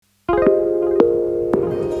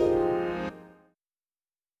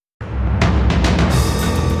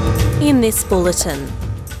In this bulletin,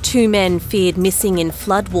 2 men feared missing in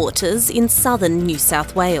floodwaters in southern New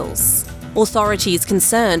South Wales. Authorities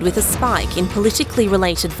concerned with a spike in politically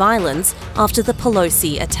related violence after the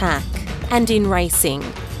Pelosi attack. And in racing,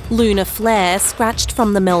 lunar flare scratched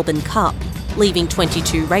from the Melbourne Cup, leaving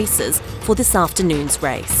 22 races for this afternoon's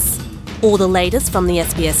race. All the latest from the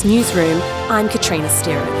SBS Newsroom, I'm Katrina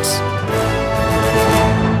Stirrett.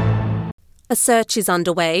 A search is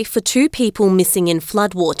underway for 2 people missing in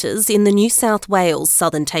floodwaters in the New South Wales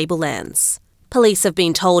southern tablelands. Police have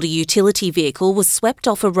been told a utility vehicle was swept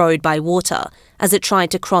off a road by water as it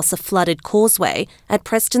tried to cross a flooded causeway at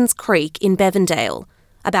Prestons Creek in Bevendale,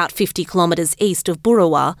 about 50 kilometres east of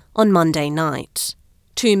Burrawa, on Monday night.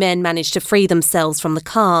 2 men managed to free themselves from the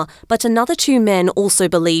car, but another 2 men also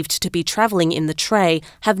believed to be travelling in the tray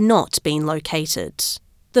have not been located.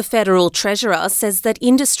 The Federal Treasurer says that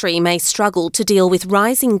industry may struggle to deal with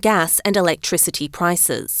rising gas and electricity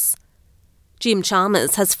prices. Jim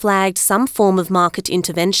Chalmers has flagged some form of market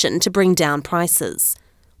intervention to bring down prices,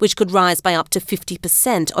 which could rise by up to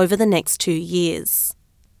 50% over the next 2 years.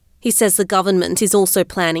 He says the government is also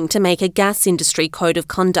planning to make a gas industry code of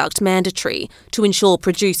conduct mandatory to ensure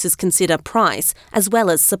producers consider price as well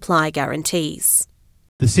as supply guarantees.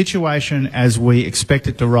 The situation as we expect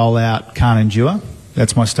it to roll out can't endure.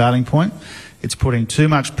 That's my starting point. It's putting too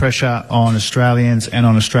much pressure on Australians and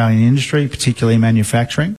on Australian industry, particularly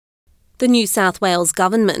manufacturing. The New South Wales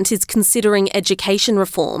government is considering education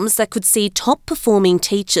reforms that could see top-performing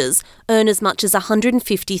teachers earn as much as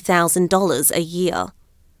 $150,000 a year.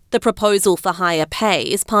 The proposal for higher pay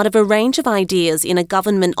is part of a range of ideas in a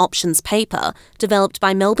government options paper developed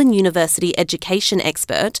by Melbourne University education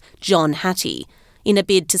expert John Hattie, in a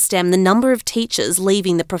bid to stem the number of teachers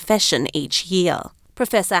leaving the profession each year.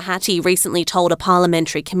 Professor Hattie recently told a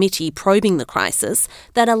parliamentary committee probing the crisis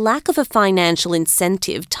that a lack of a financial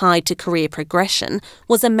incentive tied to career progression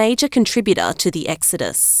was a major contributor to the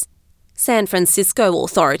exodus. San Francisco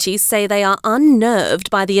authorities say they are unnerved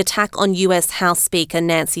by the attack on US House Speaker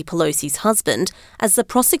Nancy Pelosi's husband as the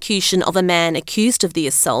prosecution of a man accused of the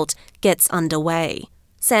assault gets underway.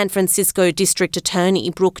 San Francisco District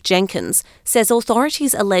Attorney Brooke Jenkins says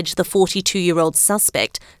authorities allege the 42-year-old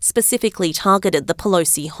suspect specifically targeted the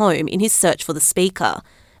Pelosi home in his search for the Speaker,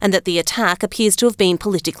 and that the attack appears to have been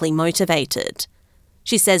politically motivated.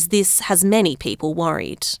 She says this has many people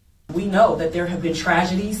worried. We know that there have been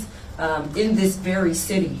tragedies in this very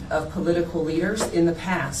city of political leaders in the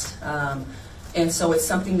past. And so it's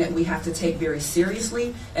something that we have to take very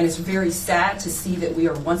seriously, and it's very sad to see that we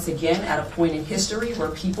are once again at a point in history where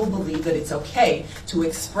people believe that it's okay to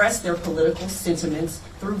express their political sentiments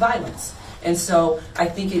through violence. And so I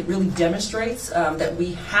think it really demonstrates that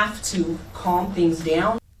we have to calm things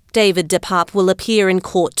down. David DePape will appear in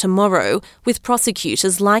court tomorrow, with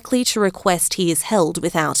prosecutors likely to request he is held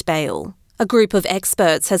without bail. A group of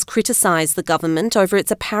experts has criticised the government over its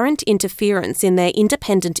apparent interference in their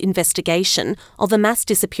independent investigation of a mass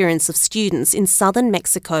disappearance of students in southern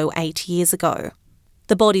Mexico 8 years ago.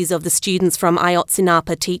 The bodies of the students from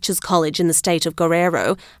Ayotzinapa Teachers College in the state of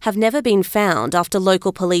Guerrero have never been found after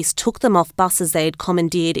local police took them off buses they had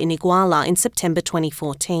commandeered in Iguala in September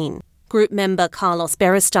 2014. Group member Carlos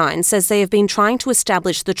Beristain says they have been trying to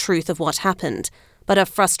establish the truth of what happened, but are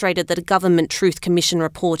frustrated that a Government Truth Commission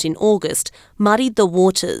report in August muddied the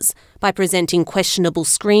waters by presenting questionable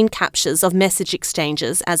screen captures of message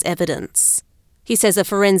exchanges as evidence. He says a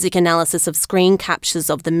forensic analysis of screen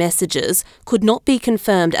captures of the messages could not be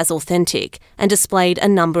confirmed as authentic and displayed a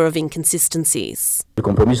number of inconsistencies.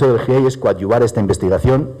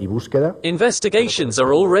 Investigations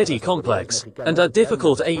are already complex and are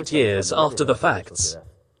difficult 8 years after the facts.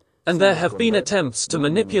 And there have been attempts to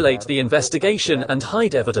manipulate the investigation and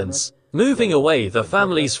hide evidence, moving away the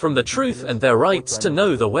families from the truth and their rights to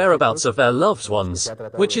know the whereabouts of their loved ones,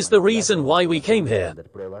 which is the reason why we came here.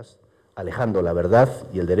 Alejando la verdad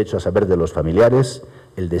y el derecho a saber de los familiares,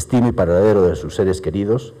 el destino y paradero de sus seres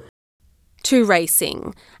queridos. To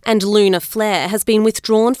racing, and lunar flare has been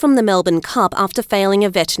withdrawn from the Melbourne Cup after failing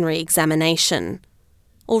a veterinary examination.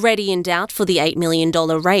 Already in doubt for the $8 million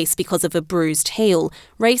race because of a bruised heel,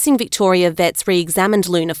 Racing Victoria vets re-examined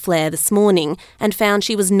Lunar Flare this morning and found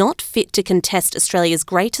she was not fit to contest Australia's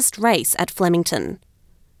greatest race at Flemington.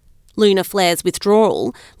 Lunar Flare's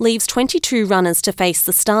withdrawal leaves 22 runners to face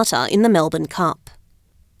the starter in the Melbourne Cup.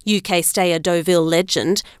 UK stayer Deauville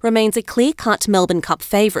Legend remains a clear-cut Melbourne Cup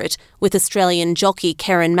favourite, with Australian jockey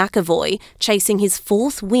Kerrin McEvoy chasing his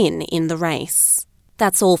 4th win in the race.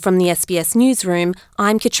 That's all from the SBS Newsroom.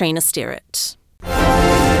 I'm Katrina Stirrett.